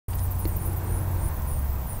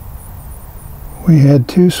We had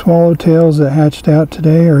two swallowtails that hatched out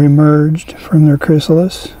today or emerged from their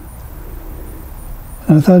chrysalis.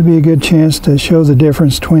 And I thought it'd be a good chance to show the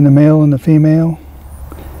difference between the male and the female.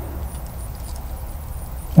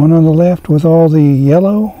 One on the left with all the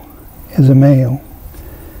yellow is a male.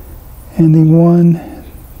 And the one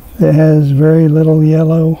that has very little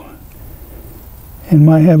yellow and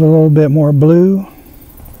might have a little bit more blue,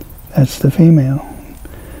 that's the female.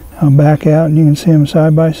 I'll back out and you can see them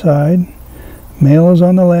side by side. Male is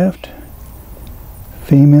on the left,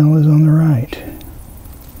 female is on the right.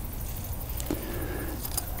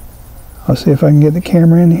 I'll see if I can get the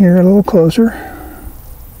camera in here a little closer.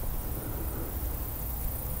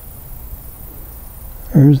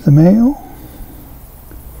 There's the male.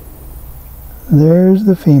 There's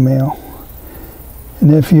the female.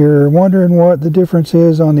 And if you're wondering what the difference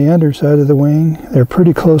is on the underside of the wing, they're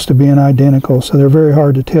pretty close to being identical, so they're very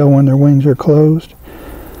hard to tell when their wings are closed.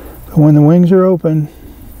 But when the wings are open,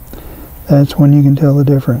 that's when you can tell the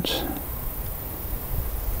difference.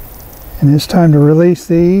 And it's time to release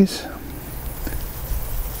these.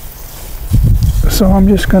 So I'm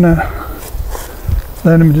just going to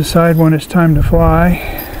let them decide when it's time to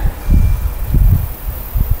fly.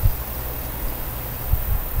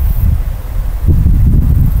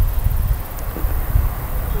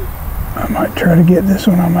 I might try to get this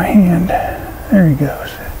one on my hand. There he goes.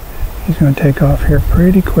 He's going to take off here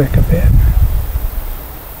pretty quick a bit.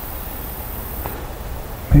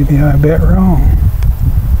 Maybe I bet wrong.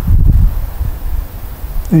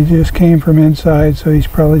 He just came from inside, so he's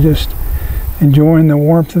probably just enjoying the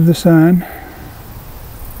warmth of the sun.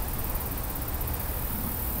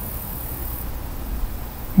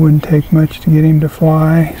 Wouldn't take much to get him to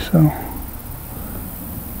fly, so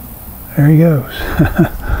there he goes.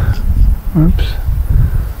 Oops.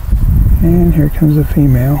 And here comes the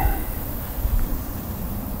female.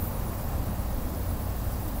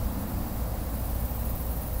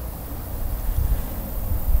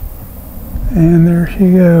 And there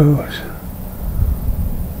she goes.